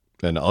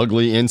An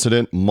ugly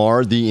incident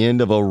marred the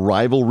end of a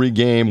rivalry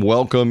game.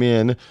 Welcome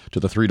in to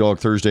the Three Dog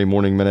Thursday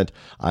Morning Minute.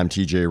 I'm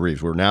TJ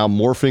Reeves. We're now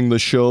morphing the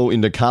show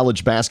into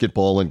college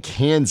basketball, and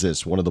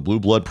Kansas, one of the blue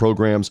blood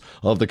programs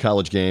of the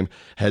college game,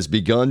 has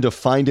begun to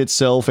find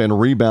itself and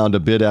rebound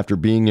a bit after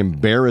being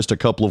embarrassed a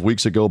couple of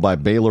weeks ago by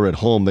Baylor at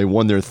home. They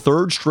won their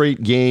third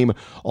straight game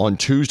on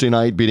Tuesday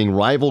night, beating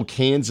rival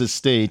Kansas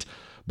State.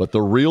 But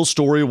the real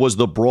story was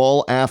the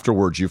brawl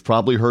afterwards. You've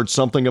probably heard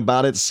something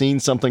about it,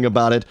 seen something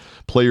about it.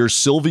 Player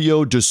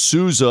Silvio De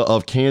Souza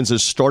of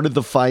Kansas started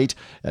the fight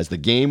as the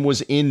game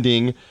was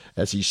ending,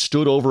 as he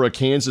stood over a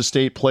Kansas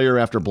State player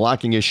after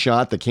blocking his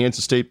shot. The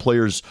Kansas State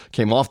players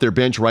came off their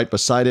bench right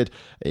beside it.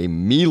 A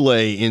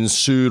melee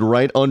ensued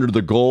right under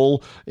the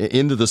goal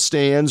into the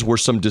stands where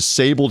some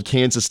disabled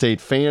Kansas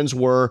State fans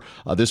were.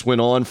 This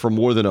went on for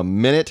more than a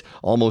minute,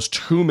 almost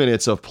 2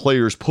 minutes of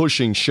players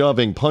pushing,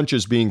 shoving,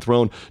 punches being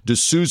thrown. De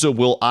Souza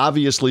will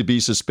obviously be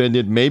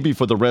suspended, maybe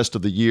for the rest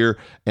of the year.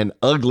 An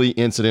ugly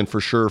incident for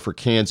sure for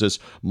Kansas,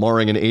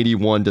 marring an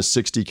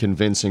 81-60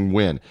 convincing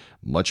win.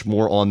 Much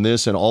more on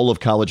this and all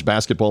of college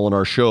basketball on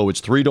our show.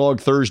 It's Three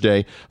Dog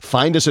Thursday.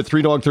 Find us at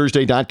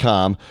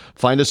threedogthursday.com.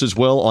 Find us as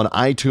well on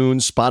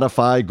iTunes,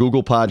 Spotify,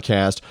 Google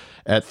Podcast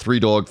at Three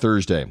Dog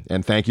Thursday.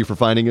 And thank you for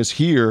finding us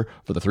here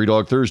for the Three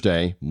Dog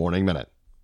Thursday Morning Minute.